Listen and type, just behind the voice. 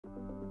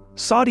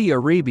Saudi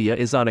Arabia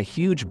is on a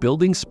huge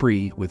building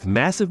spree with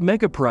massive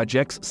mega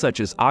projects such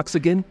as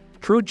Oxagon,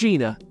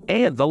 Trojena,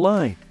 and The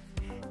Line.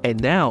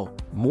 And now,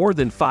 more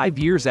than 5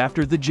 years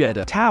after the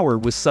Jeddah Tower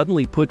was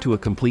suddenly put to a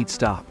complete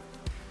stop,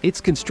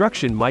 its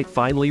construction might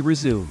finally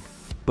resume.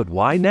 But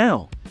why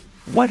now?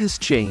 What has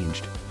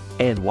changed?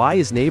 And why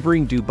is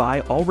neighboring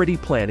Dubai already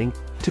planning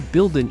to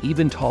build an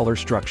even taller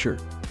structure?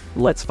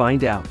 Let's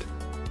find out.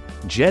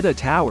 Jeddah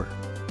Tower.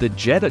 The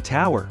Jeddah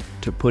Tower,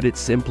 to put it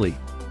simply,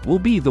 will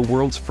be the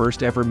world's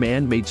first ever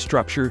man-made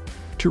structure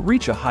to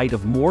reach a height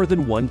of more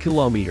than 1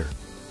 kilometer.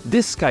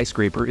 This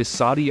skyscraper is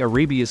Saudi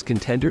Arabia's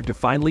contender to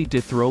finally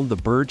dethrone the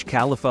Burj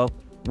Khalifa,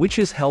 which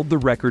has held the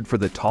record for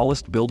the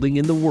tallest building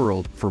in the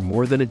world for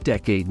more than a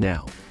decade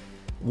now.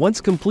 Once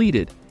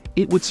completed,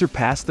 it would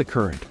surpass the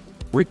current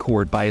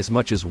record by as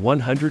much as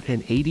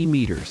 180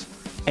 meters,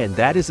 and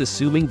that is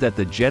assuming that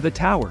the Jeddah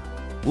Tower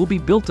will be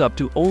built up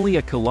to only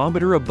a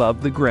kilometer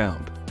above the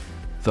ground.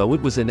 Though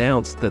it was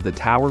announced that the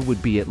tower would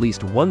be at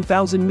least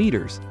 1,000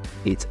 meters,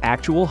 its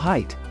actual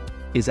height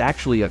is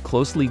actually a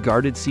closely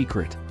guarded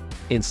secret.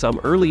 In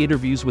some early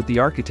interviews with the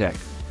architect,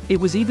 it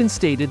was even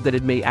stated that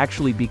it may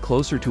actually be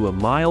closer to a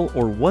mile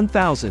or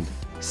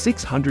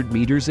 1,600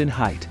 meters in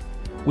height,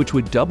 which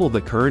would double the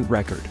current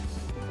record.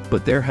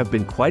 But there have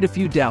been quite a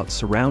few doubts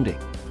surrounding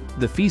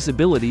the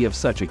feasibility of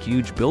such a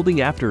huge building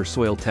after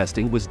soil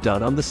testing was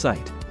done on the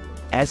site.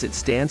 As it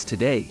stands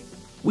today,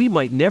 we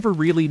might never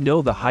really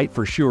know the height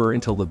for sure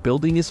until the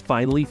building is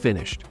finally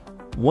finished.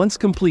 Once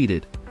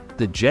completed,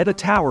 the Jeddah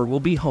Tower will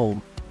be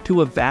home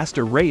to a vast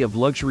array of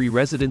luxury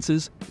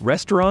residences,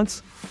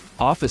 restaurants,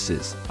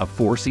 offices, a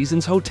Four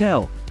Seasons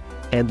hotel,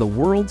 and the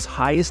world's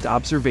highest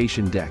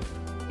observation deck.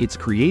 Its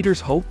creators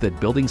hope that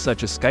building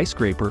such a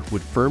skyscraper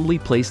would firmly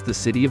place the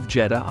city of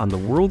Jeddah on the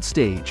world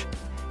stage,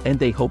 and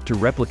they hope to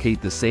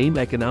replicate the same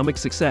economic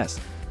success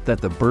that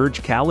the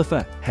Burj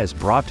Khalifa has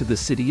brought to the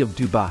city of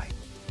Dubai.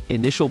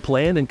 Initial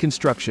plan and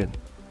construction.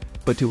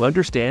 But to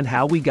understand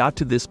how we got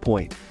to this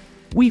point,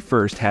 we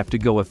first have to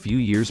go a few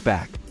years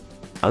back.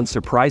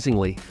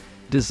 Unsurprisingly,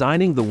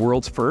 designing the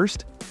world's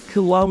first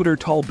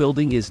kilometer-tall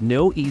building is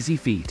no easy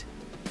feat.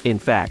 In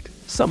fact,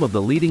 some of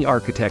the leading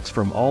architects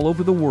from all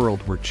over the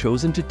world were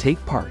chosen to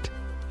take part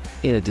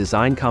in a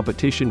design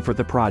competition for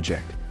the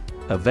project.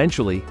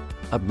 Eventually,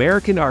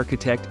 American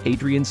architect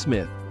Adrian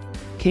Smith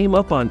came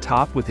up on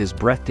top with his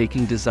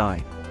breathtaking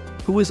design,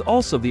 who is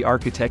also the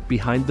architect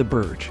behind the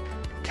Burj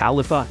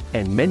Khalifa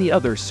and many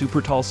other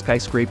super-tall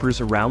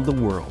skyscrapers around the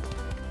world.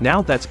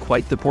 Now that's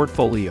quite the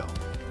portfolio.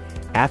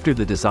 After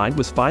the design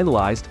was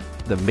finalized,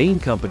 the main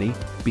company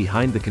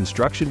behind the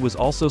construction was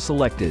also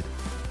selected.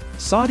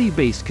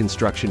 Saudi-based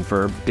construction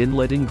firm Bin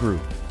Laden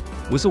Group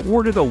was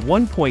awarded a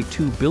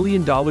 $1.2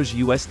 billion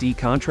USD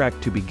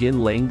contract to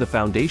begin laying the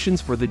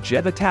foundations for the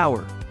Jeddah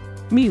Tower.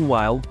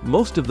 Meanwhile,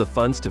 most of the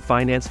funds to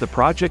finance the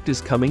project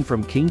is coming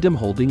from Kingdom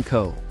Holding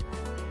Co.,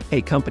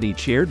 a company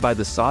chaired by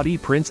the Saudi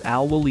Prince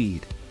Al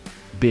Walid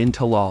bin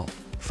Talal.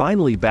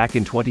 Finally, back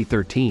in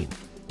 2013,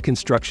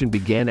 construction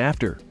began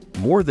after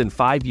more than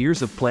 5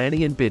 years of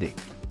planning and bidding.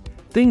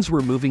 Things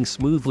were moving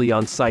smoothly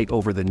on site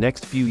over the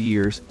next few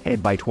years,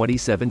 and by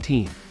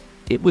 2017,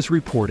 it was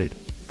reported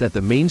that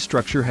the main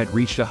structure had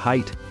reached a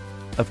height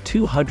of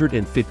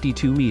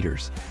 252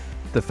 meters.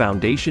 The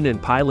foundation and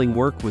piling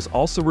work was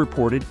also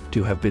reported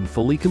to have been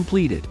fully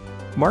completed,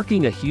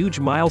 marking a huge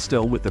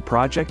milestone with the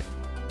project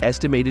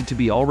estimated to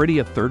be already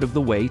a third of the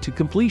way to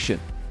completion.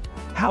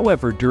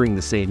 However, during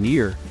the same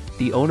year,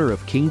 the owner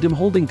of Kingdom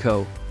Holding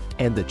Co.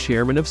 and the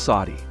chairman of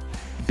Saudi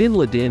Bin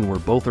Laden were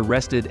both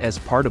arrested as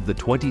part of the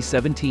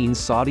 2017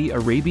 Saudi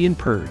Arabian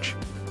Purge,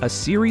 a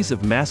series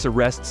of mass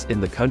arrests in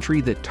the country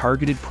that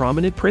targeted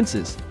prominent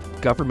princes,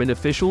 government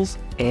officials,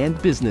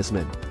 and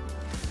businessmen.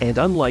 And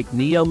unlike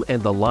Neom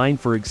and The Line,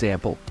 for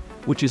example,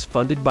 which is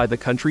funded by the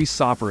country's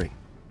sovereign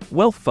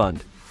wealth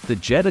fund, the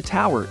Jeddah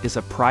Tower is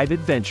a private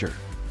venture,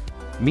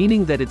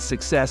 meaning that its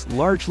success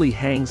largely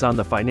hangs on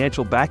the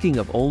financial backing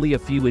of only a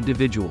few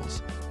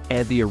individuals.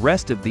 And the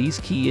arrest of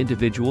these key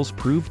individuals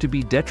proved to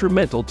be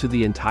detrimental to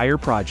the entire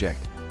project.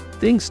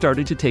 Things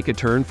started to take a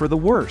turn for the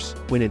worse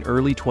when in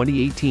early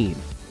 2018,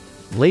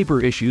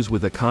 labor issues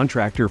with a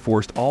contractor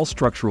forced all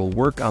structural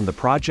work on the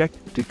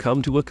project to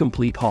come to a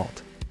complete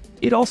halt.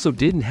 It also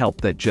didn't help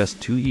that just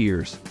 2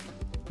 years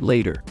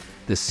later,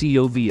 the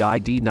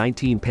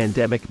COVID-19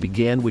 pandemic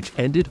began, which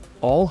ended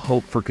all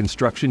hope for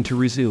construction to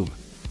resume.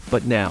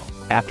 But now,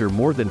 after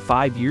more than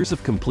 5 years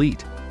of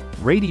complete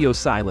radio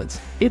silence,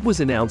 it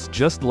was announced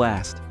just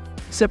last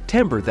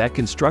September that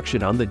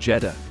construction on the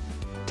Jeddah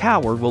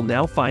Tower will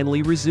now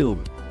finally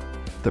resume.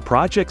 The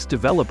project's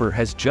developer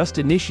has just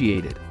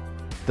initiated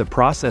the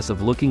process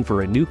of looking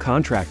for a new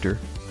contractor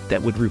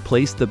that would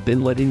replace the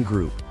Bin Laden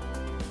Group.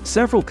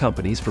 Several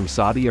companies from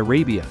Saudi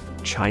Arabia,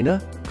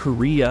 China,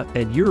 Korea,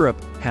 and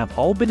Europe have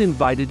all been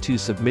invited to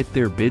submit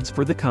their bids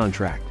for the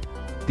contract.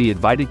 The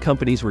invited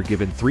companies were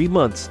given 3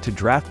 months to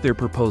draft their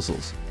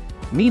proposals,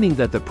 meaning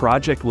that the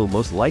project will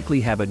most likely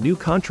have a new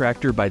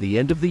contractor by the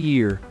end of the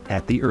year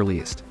at the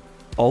earliest.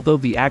 Although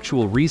the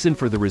actual reason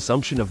for the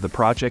resumption of the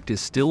project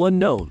is still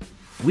unknown,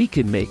 We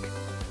can make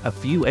a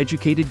few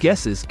educated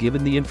guesses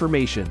given the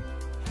information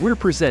we're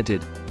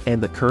presented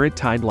and the current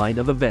timeline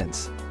of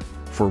events.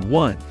 For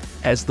one,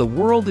 as the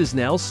world is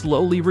now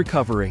slowly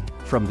recovering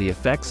from the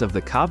effects of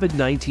the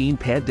COVID-19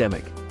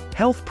 pandemic,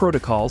 health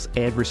protocols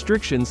and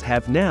restrictions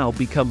have now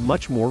become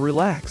much more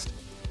relaxed.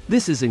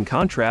 This is in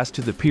contrast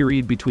to the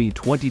period between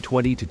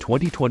 2020 to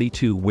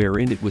 2022,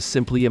 wherein it was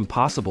simply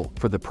impossible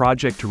for the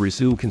project to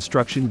resume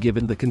construction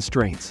given the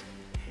constraints.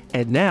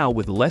 And now,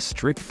 with less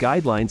strict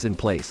guidelines in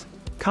place,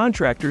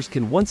 contractors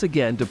can once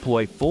again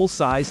deploy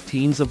full-size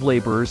teams of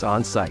laborers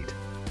on site.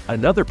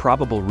 Another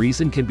probable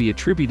reason can be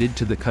attributed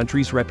to the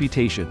country's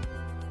reputation.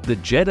 The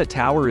Jeddah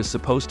Tower is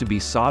supposed to be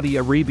Saudi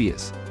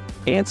Arabia's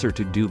answer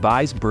to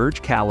Dubai's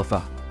Burj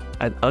Khalifa,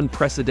 an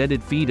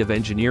unprecedented feat of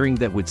engineering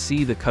that would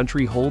see the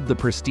country hold the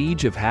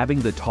prestige of having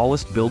the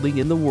tallest building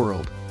in the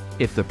world.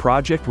 If the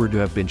project were to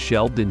have been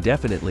shelved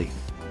indefinitely,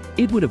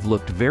 it would have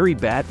looked very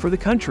bad for the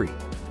country.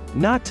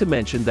 Not to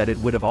mention that it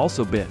would have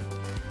also been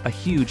a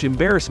huge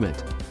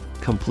embarrassment.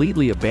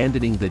 Completely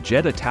abandoning the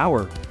Jeddah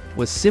Tower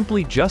was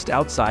simply just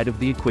outside of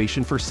the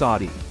equation for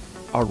Saudi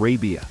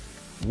Arabia.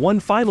 One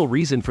final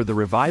reason for the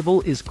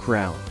revival is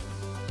Crown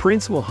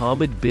Prince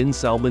Mohammed bin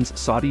Salman's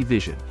Saudi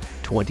Vision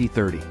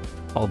 2030.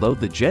 Although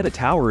the Jeddah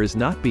Tower is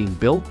not being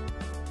built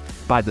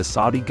by the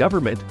Saudi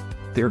government,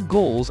 their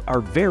goals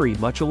are very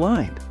much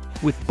aligned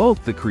with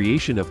both the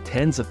creation of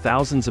tens of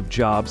thousands of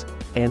jobs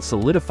and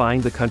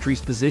solidifying the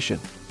country's position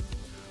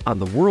on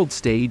the world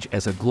stage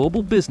as a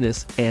global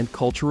business and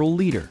cultural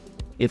leader.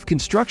 If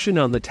construction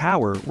on the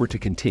tower were to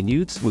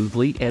continue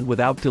smoothly and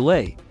without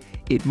delay,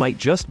 it might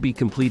just be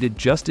completed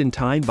just in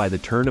time by the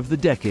turn of the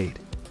decade.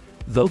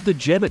 Though the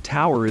Jeddah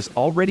Tower is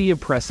already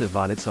impressive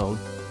on its own,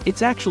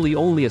 it's actually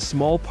only a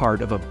small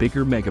part of a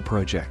bigger mega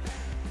project,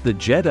 the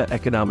Jeddah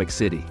Economic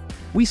City.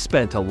 We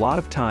spent a lot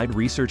of time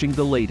researching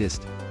the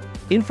latest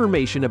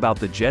information about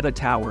the Jeddah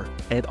Tower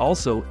and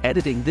also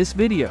editing this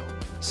video.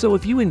 So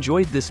if you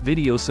enjoyed this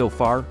video so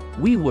far,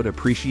 we would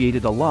appreciate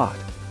it a lot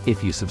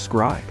if you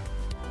subscribe.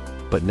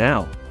 But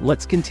now,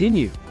 let's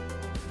continue.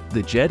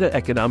 The Jeddah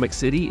Economic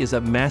City is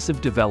a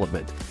massive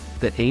development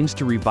that aims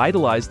to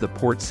revitalize the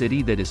port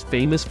city that is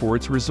famous for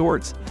its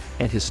resorts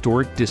and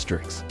historic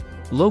districts.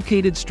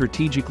 Located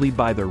strategically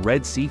by the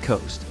Red Sea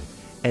coast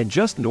and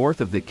just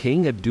north of the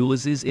King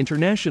Abdulaziz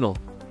International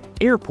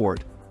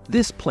Airport,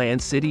 this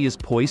planned city is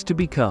poised to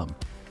become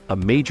a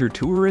major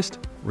tourist,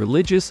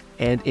 religious,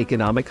 and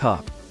economic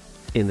hub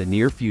in the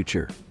near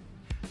future.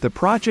 The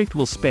project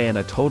will span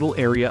a total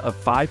area of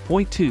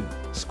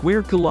 5.2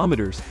 square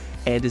kilometers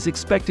and is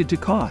expected to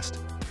cost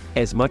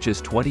as much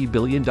as $20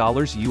 billion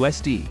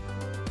USD,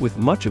 with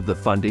much of the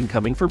funding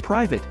coming from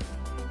private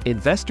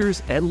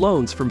investors and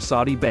loans from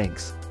Saudi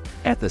banks.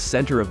 At the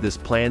center of this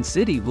planned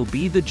city will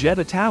be the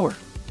Jeddah Tower,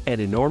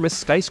 an enormous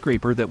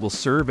skyscraper that will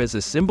serve as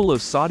a symbol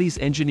of Saudi's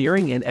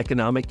engineering and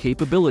economic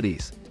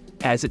capabilities.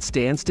 As it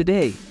stands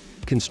today,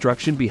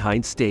 construction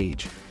behind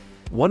stage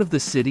one of the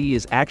city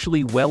is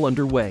actually well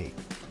underway,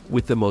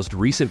 with the most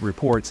recent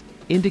reports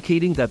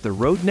indicating that the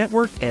road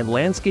network and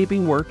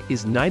landscaping work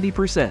is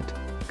 90%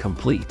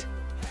 complete.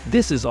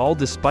 This is all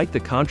despite the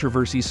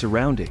controversy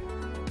surrounding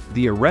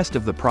the arrest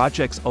of the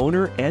project's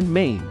owner and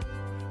main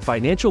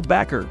financial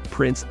backer,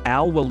 Prince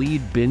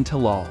Al-Walid bin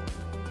Talal.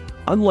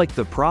 Unlike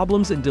the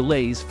problems and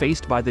delays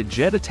faced by the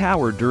Jeddah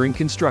Tower during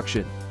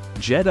construction,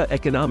 Jeddah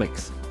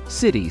Economics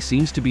City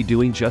seems to be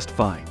doing just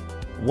fine.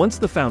 Once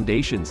the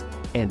foundations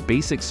and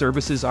basic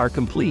services are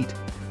complete,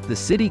 the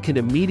city can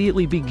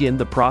immediately begin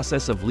the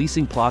process of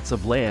leasing plots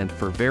of land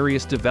for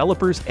various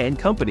developers and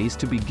companies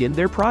to begin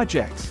their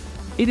projects.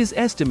 It is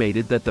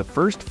estimated that the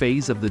first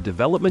phase of the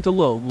development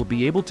alone will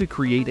be able to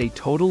create a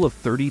total of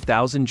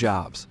 30,000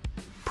 jobs,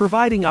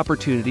 providing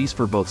opportunities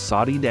for both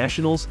Saudi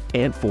nationals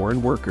and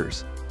foreign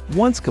workers.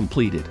 Once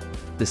completed,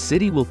 the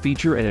city will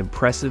feature an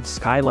impressive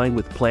skyline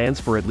with plans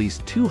for at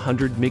least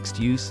 200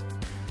 mixed-use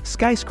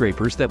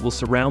skyscrapers that will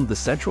surround the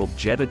central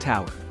Jeddah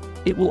Tower.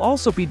 It will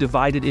also be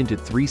divided into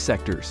 3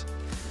 sectors,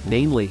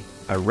 namely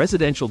a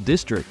residential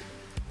district,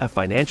 a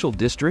financial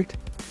district,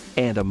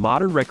 and a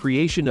modern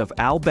recreation of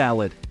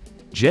Al-Balad,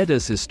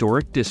 Jeddah's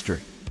historic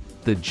district.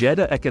 The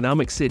Jeddah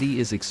Economic City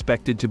is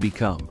expected to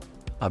become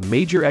a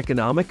major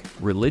economic,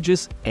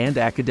 religious, and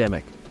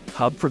academic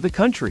hub for the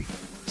country,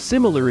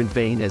 similar in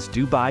vein as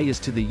Dubai is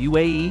to the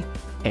UAE,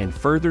 and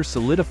further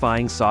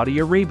solidifying Saudi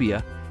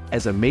Arabia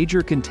as a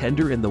major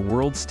contender in the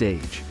world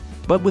stage.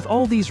 But with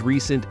all these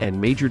recent and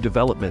major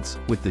developments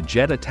with the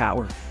Jeddah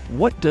Tower,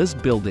 what does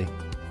building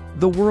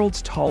the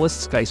world's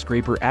tallest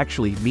skyscraper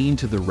actually mean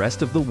to the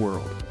rest of the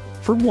world?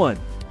 For one,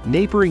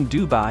 neighboring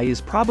Dubai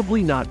is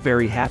probably not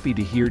very happy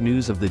to hear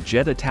news of the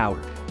Jeddah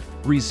Tower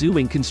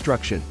resuming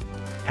construction.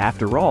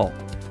 After all,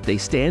 they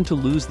stand to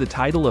lose the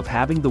title of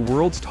having the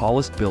world's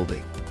tallest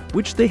building,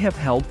 which they have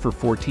held for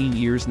 14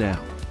 years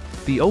now.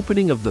 The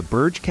opening of the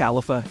Burj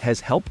Khalifa has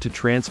helped to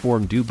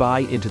transform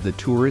Dubai into the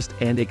tourist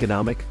and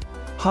economic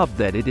hub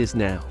that it is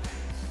now.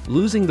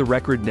 Losing the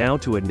record now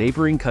to a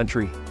neighboring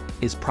country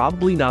is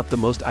probably not the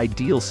most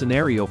ideal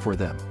scenario for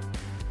them.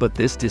 But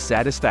this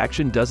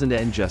dissatisfaction doesn't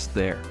end just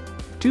there.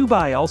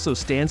 Dubai also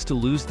stands to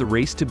lose the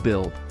race to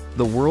build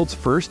the world's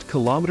first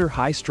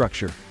kilometer-high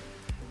structure.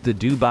 The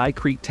Dubai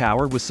Creek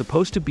Tower was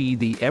supposed to be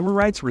the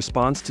Emirates'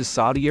 response to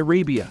Saudi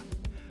Arabia,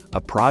 a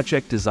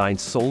project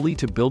designed solely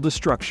to build a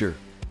structure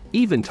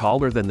even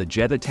taller than the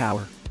Jeddah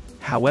Tower.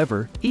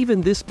 However, even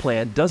this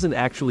plan doesn't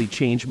actually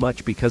change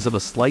much because of a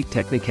slight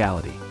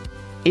technicality.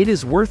 It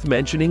is worth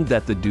mentioning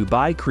that the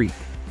Dubai Creek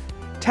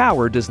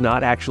Tower does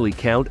not actually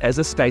count as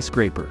a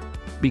skyscraper,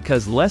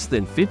 because less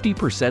than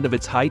 50% of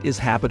its height is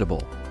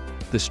habitable.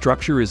 The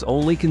structure is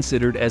only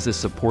considered as a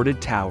supported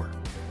tower.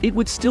 It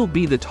would still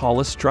be the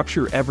tallest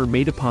structure ever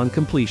made upon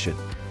completion,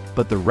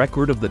 but the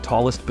record of the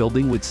tallest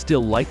building would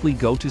still likely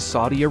go to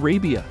Saudi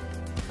Arabia.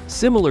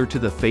 Similar to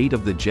the fate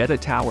of the Jeddah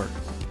Tower,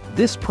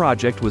 this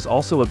project was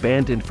also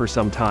abandoned for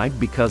some time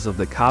because of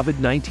the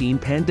COVID-19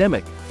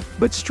 pandemic.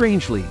 But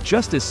strangely,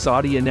 just as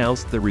Saudi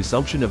announced the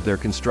resumption of their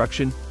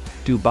construction,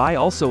 Dubai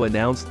also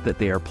announced that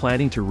they are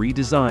planning to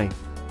redesign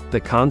the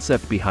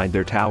concept behind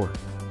their tower,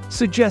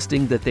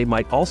 suggesting that they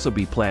might also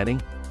be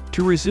planning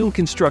to resume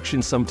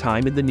construction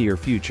sometime in the near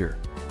future.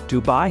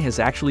 Dubai has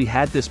actually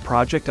had this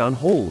project on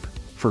hold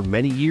for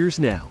many years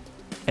now.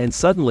 And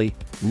suddenly,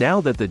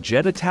 now that the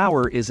Jeddah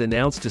Tower is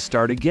announced to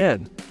start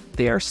again,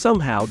 they are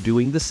somehow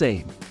doing the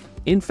same.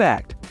 In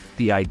fact,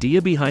 the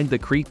idea behind the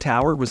Creek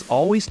Tower was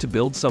always to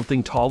build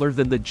something taller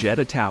than the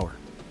Jeddah Tower,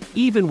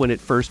 even when it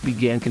first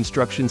began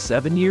construction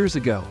 7 years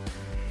ago.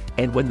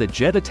 And when the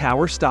Jeddah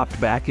Tower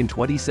stopped back in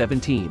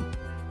 2017,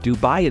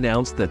 Dubai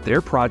announced that their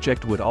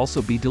project would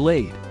also be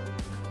delayed.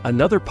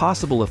 Another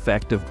possible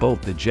effect of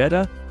both the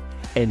Jeddah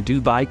and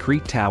Dubai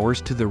Creek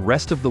Towers to the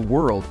rest of the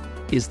world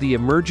is the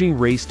emerging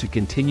race to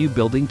continue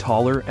building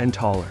taller and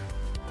taller.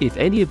 If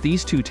any of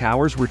these two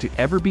towers were to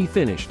ever be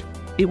finished,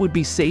 it would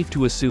be safe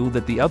to assume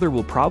that the other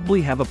will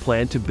probably have a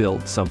plan to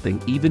build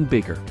something even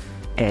bigger.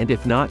 And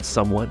if not,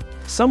 someone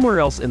somewhere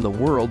else in the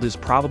world is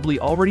probably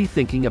already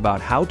thinking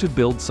about how to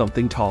build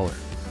something taller.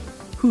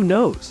 Who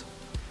knows?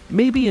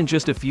 Maybe in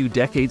just a few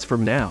decades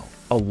from now,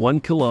 a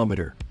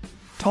 1-kilometer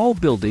tall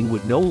building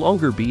would no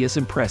longer be as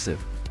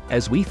impressive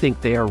as we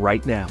think they are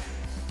right now.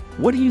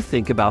 What do you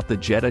think about the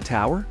Jeddah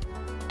Tower?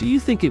 Do you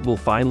think it will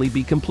finally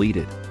be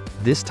completed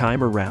this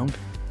time around?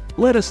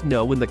 Let us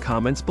know in the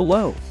comments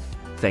below.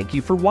 Thank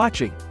you for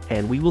watching,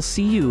 and we will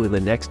see you in the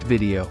next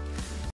video.